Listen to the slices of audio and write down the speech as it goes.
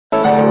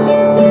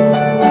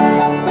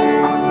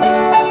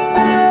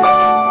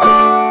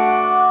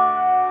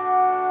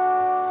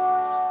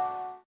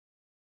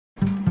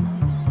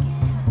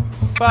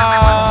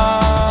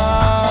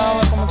Fala,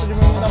 como tudo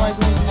bem? Mais um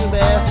vídeo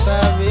dessa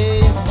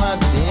vez com a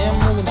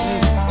demo de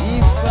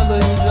FIFA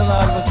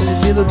 2019. Você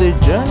vivido de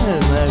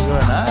Journeys, né?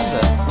 Jornada,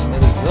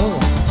 primeiro jogo.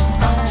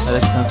 Olha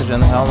que estão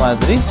jogando Real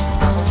Madrid.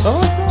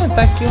 Vamos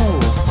comentar aqui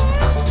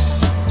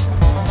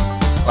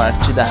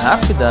partida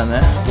rápida,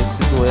 né?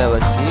 Esse duelo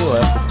aqui, o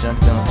UEFA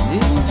Champions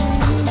League,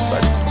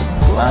 partidas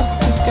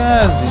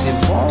clássicas, e de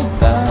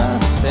volta,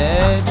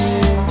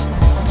 série,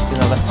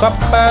 final da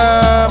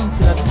Copa,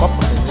 final de Copa,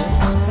 quer dizer.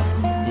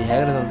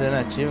 Regras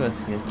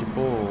alternativas, que é tipo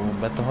o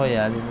Battle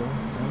Royale, viu?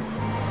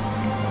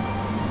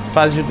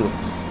 Fase de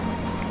grupos.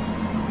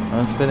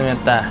 Vamos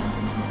experimentar.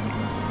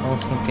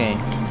 Vamos com quem?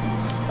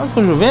 Vamos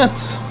com o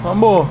Juventus?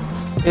 Vamos!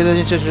 E a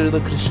gente ajuda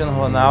o Cristiano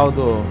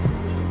Ronaldo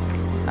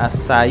a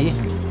sair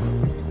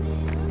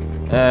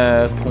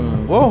com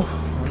um gol,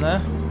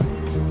 né?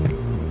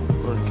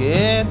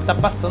 Porque tá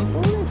passando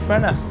por um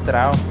inferno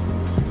astral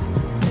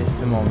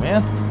nesse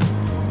momento.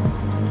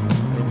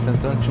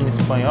 Enfrentando um time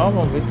espanhol,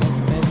 vamos ver como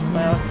tem esse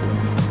espanhol aqui.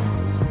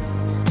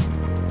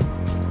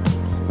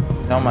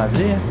 Real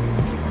Madrid.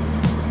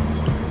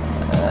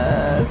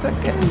 Isso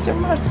aqui é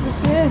mais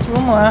suficiente,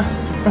 vamos lá.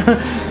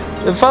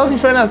 Eu falo de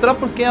inferno astral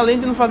porque além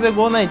de não fazer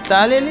gol na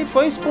Itália, ele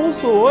foi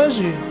expulso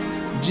hoje,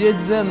 dia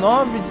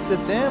 19 de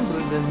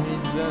setembro de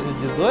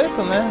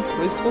 2018, né?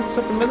 Foi expulso no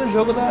seu primeiro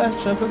jogo da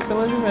Champions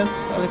pela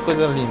Juventus. Olha que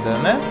coisa linda,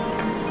 né?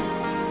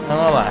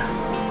 Vamos lá.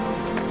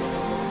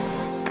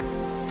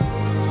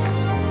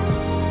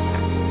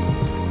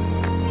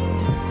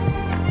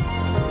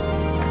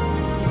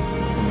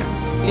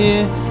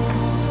 E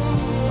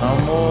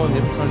vamos de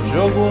opção de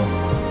jogo.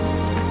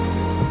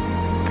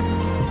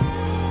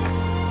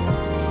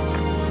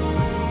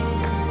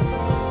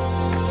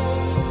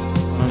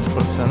 Vamos de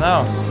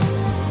profissional.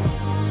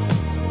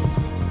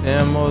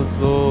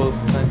 Temos o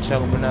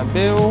Santiago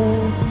Bernabéu,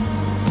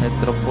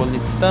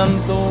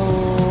 Metropolitano.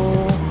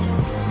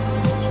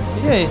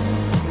 E é isso.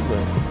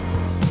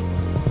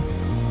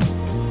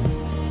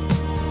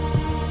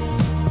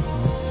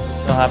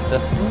 São rápido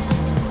assim.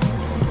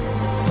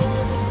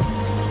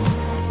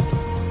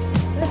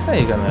 É isso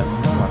aí, galera.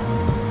 Vamos lá.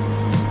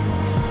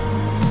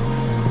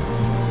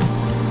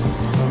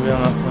 Vamos ver o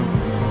nosso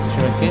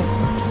time aqui.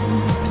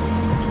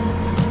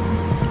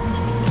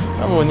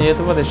 Tá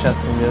bonito, vou deixar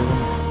assim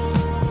mesmo.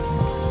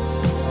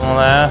 Vamos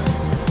lá.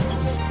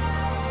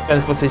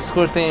 Espero que vocês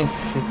curtem.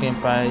 Fiquem em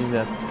paz e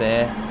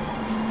até.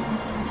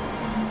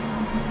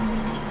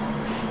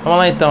 Vamos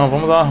lá então,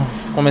 vamos lá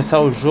começar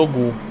o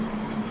jogo.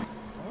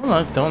 Vamos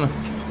lá então, né?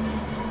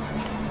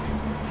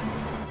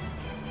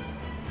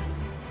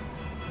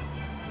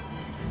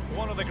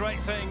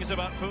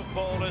 About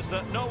football is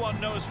that no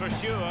one knows for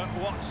sure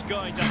what's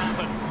going to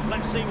happen.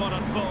 Let's see what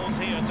unfolds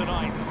here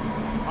tonight.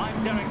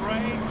 I'm Derek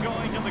Ray,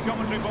 joined in the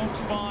commentary box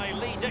by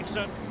Lee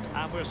Dixon,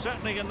 and we're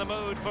certainly in the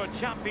mood for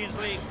Champions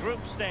League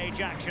group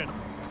stage action.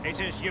 It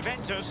is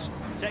Juventus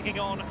taking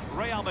on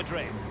Real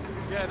Madrid.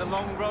 Yeah, the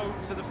long road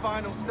to the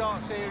final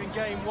starts here in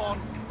game one.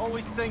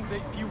 Always think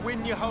that if you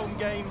win your home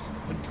games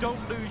and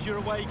don't lose your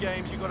away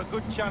games, you've got a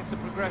good chance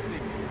of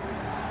progressing.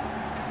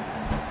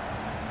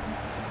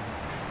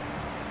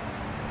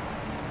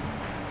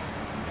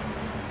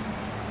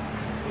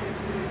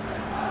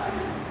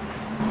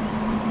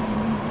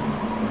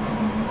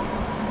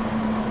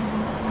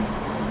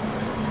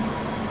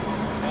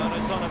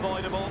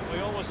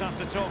 Have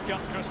to talk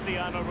up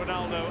Cristiano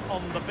Ronaldo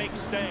on the big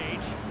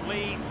stage.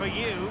 Lee, for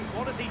you,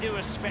 what does he do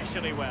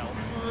especially well?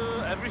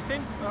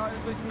 Everything.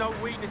 There's no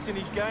weakness in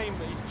his game.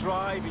 His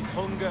drive, his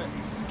hunger,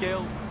 his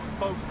skill,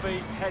 both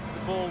feet, heads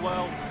the ball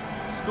well,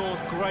 scores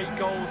great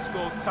goals,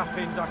 scores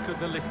tap-ins.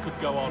 The list could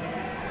go on.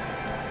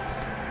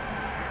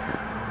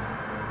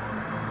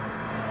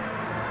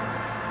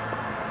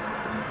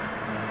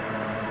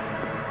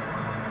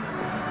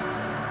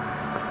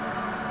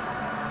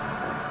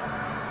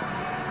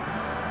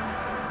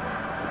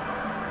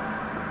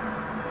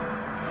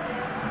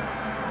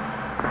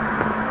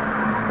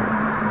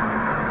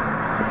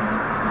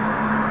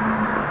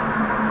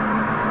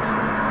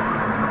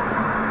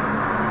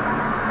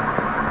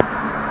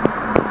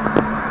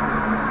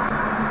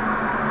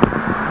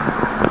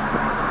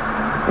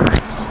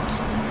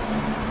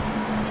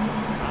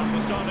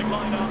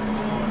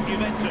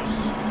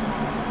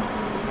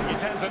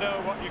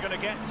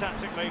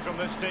 Tactically from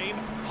this team,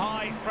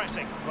 high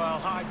pressing. Well,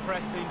 high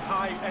pressing,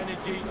 high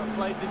energy. I've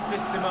played this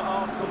system at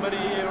Arsenal many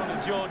years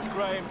under George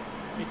Graham.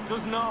 It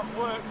does not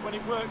work when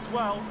it works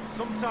well.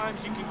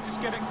 Sometimes you can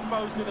just get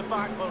exposed to the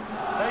back, but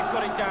they've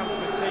got it down to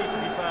a T, to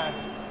be fair.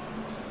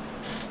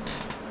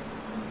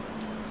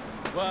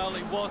 Well,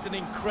 it was an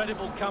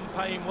incredible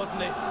campaign,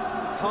 wasn't it?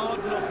 It's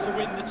hard enough to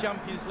win the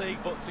Champions League,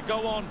 but to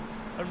go on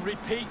and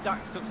repeat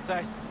that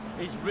success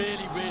is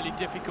really, really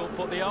difficult.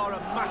 But they are a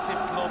massive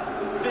club,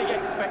 big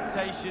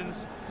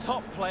expectations,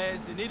 top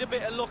players. They need a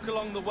bit of luck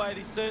along the way.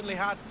 They certainly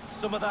had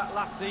some of that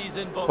last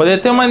season. But poderia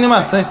ter uma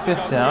animação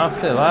especial,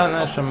 sei lá,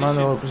 né?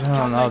 Chamando o Cristiano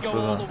Ronaldo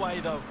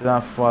para tirar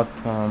uma foto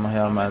com o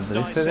Real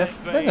Madrid, seria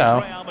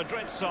legal.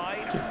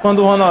 Tipo quando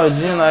o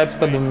Ronaldinho, na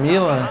época do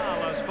Milan,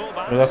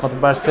 jogar contra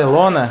o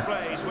Barcelona,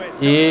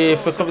 E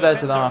foi convidado a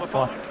te dar uma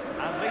foto.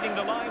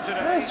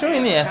 Esse é o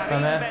Iniesta,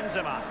 né?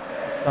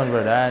 Então, de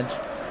verdade.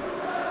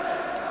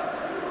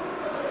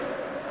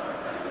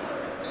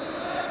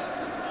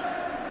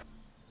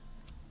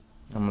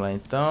 Vamos lá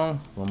então,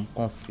 vamos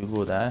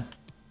configurar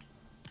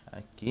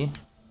aqui.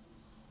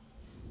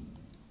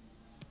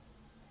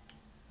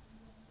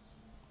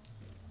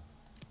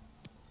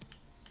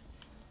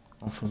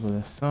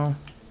 Configuração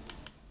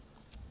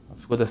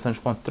de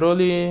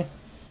controle.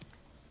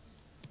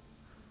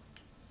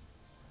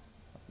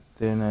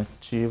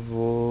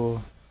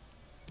 Alternativo.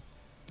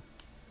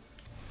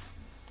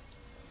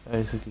 É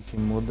isso aqui que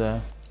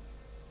muda.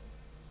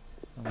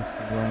 Vamos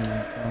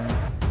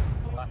então.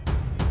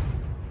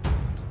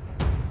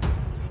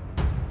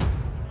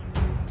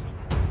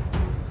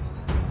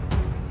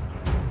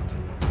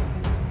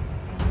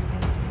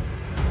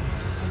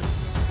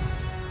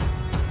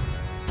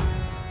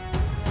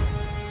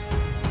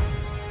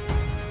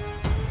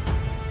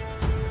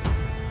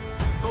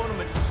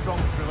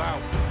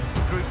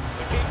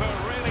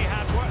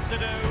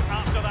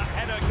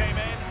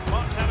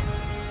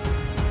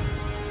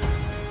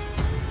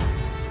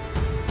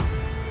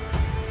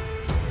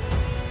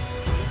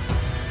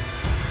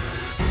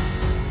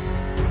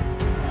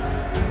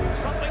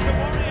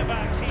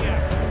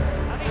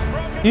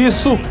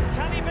 Isso!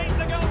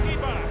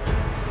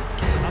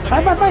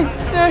 Vai!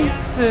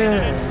 7!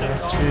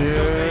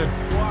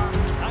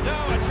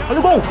 Olha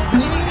o gol!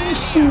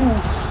 Isso!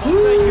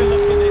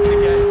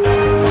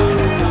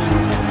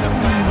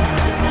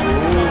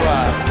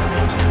 Boa!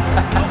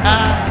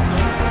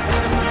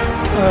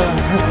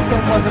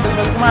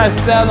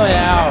 Marcelo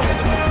Real!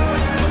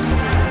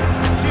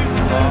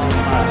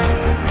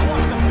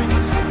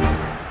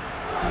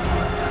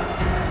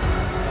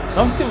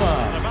 Vamos que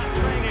vamos!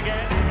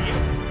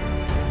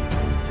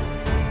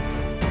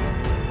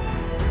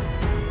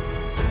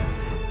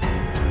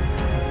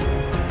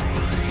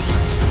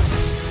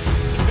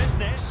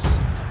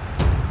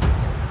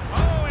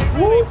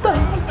 Puta!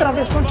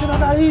 Travessão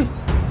tirada daí!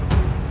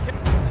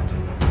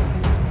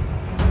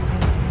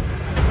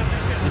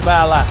 E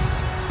vai lá!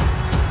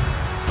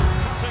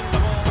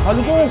 Olha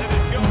o gol!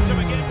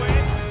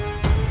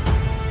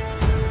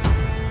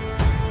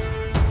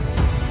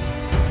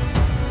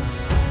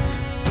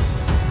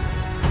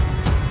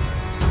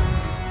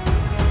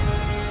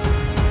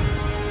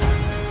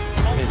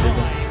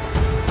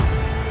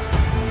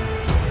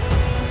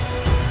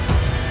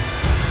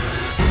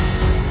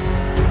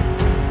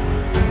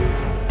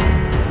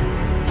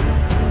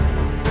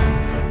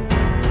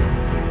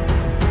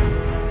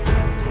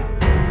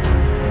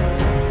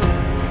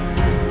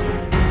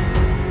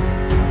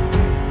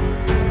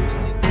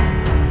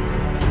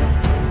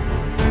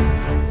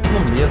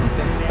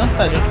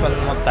 Tanta gente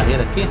fazendo uma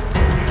carreira aqui.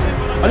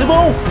 Olha o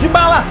gol de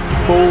bala!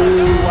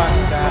 Boa,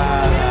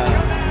 cara!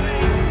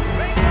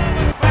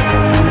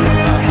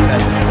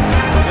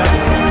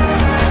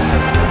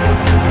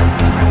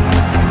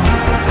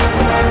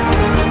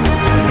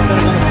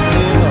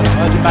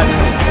 Olha de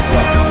balinha.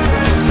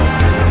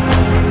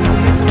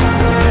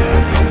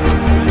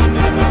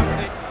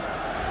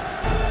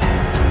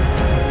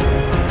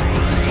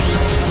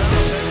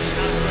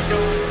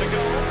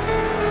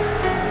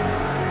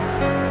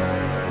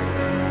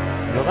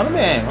 Jogando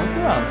bem, vamos que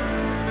vamos.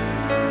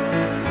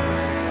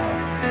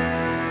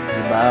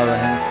 De bala,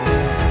 gente.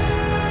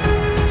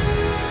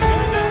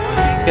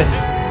 Esquece.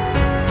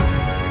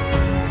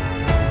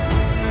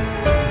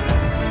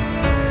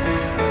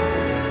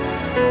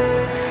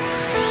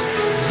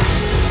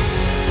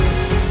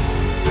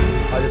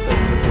 Olha a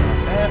torcida aqui na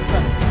festa,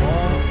 muito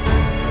bom.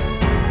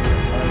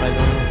 Olha mais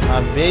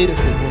uma vez o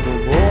segundo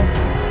gol.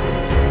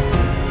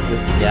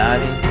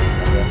 Apreciarem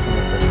a reação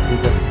da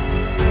torcida.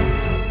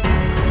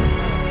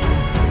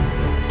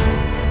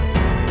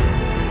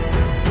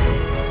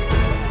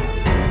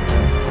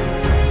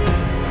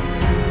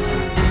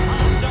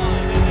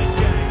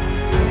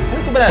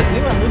 O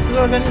Brasil é muito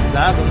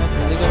desorganizado, né?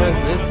 A Liga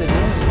Brasileira seria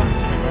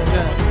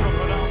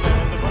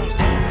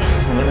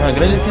uma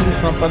grande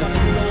aquisição para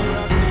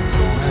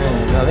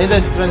além da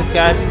Electronic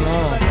Arts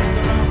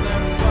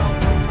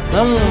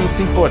não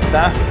se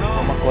importar,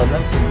 uma coisa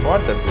não se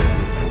importa,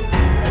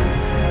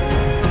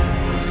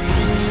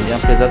 e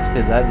apesar dos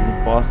pesares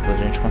impostos, a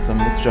gente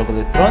consome muito jogo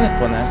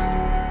eletrônico, né?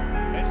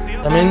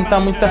 Também não está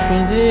muito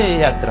afim de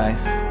ir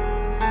atrás.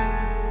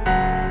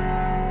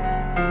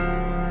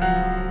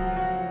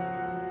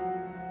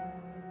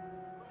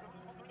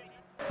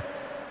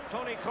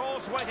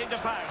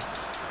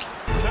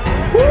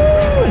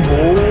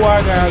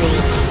 Boa, garoto!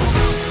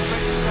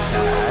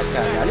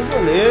 Caraca, olha o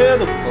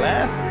goleiro,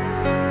 classe!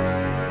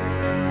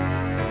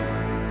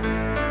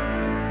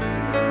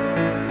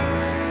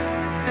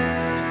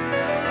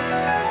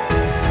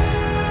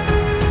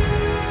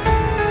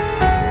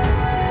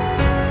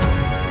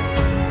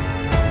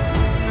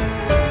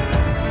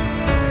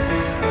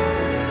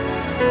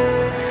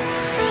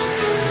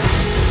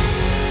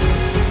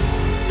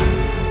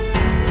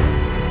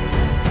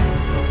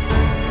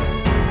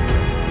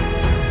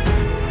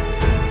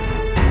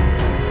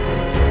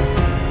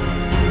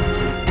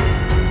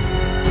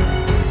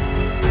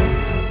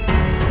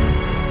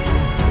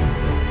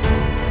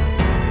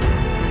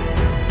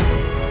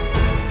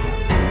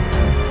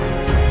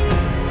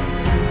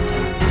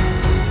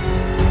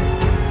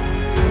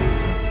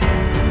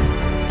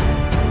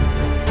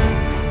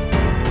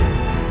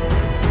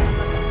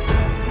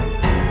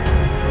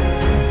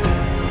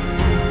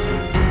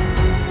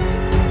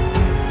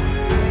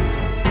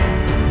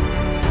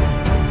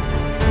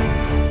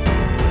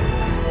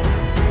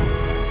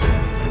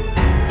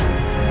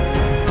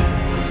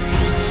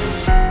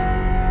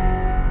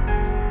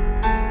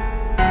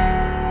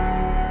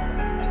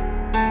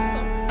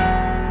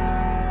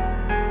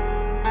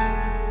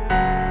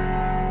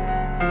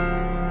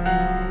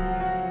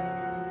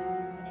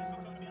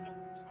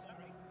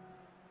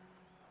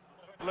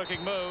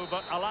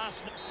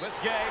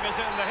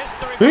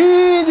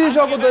 Fim de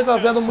jogo 2 a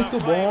 0, muito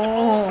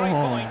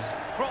bom.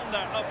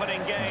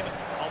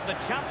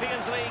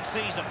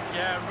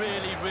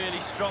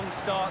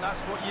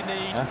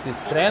 Essa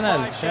estreia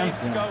na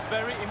Champions.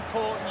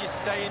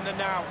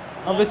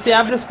 Vamos ver se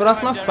abre as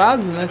próximas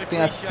fases, né? Que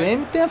tem a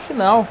semi e tem a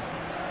final.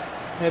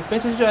 De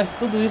repente a gente vai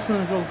tudo isso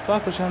num jogo só,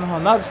 Cristiano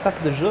Ronaldo,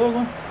 destaque do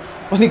jogo.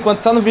 Por enquanto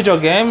só no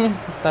videogame,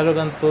 tá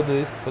jogando tudo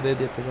isso que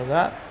poderia ter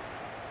jogado.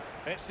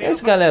 É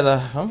isso, galera,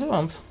 vamos que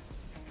vamos.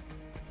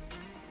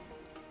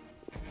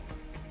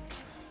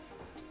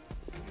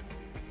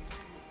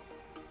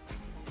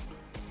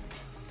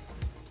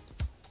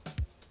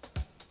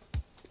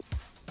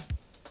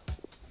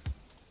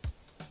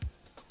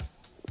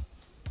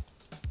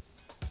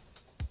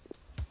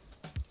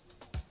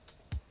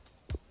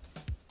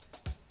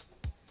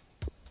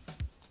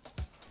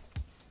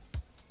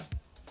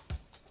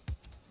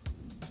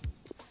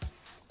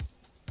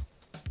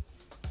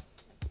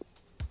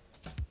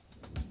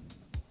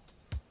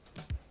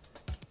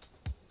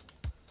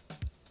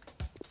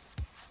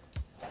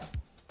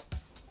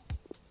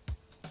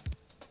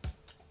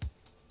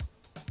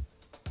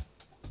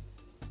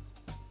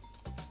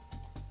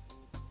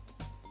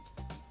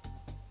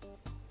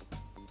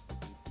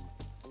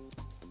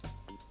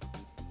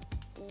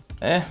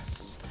 É,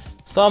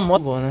 só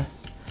modo, né?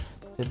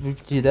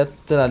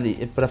 Direto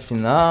ali pra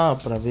final,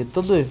 pra ver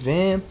todo o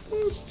evento.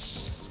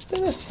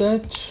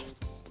 Interessante.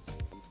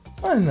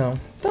 Mas não.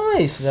 Então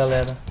é isso,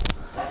 galera.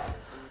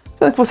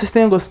 Espero que vocês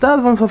tenham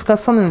gostado. Vamos ficar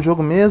só no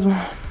jogo mesmo.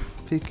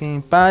 Fiquem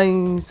em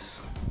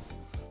paz.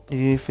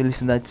 E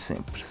felicidade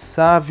sempre.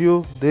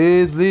 Sávio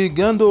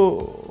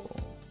desligando.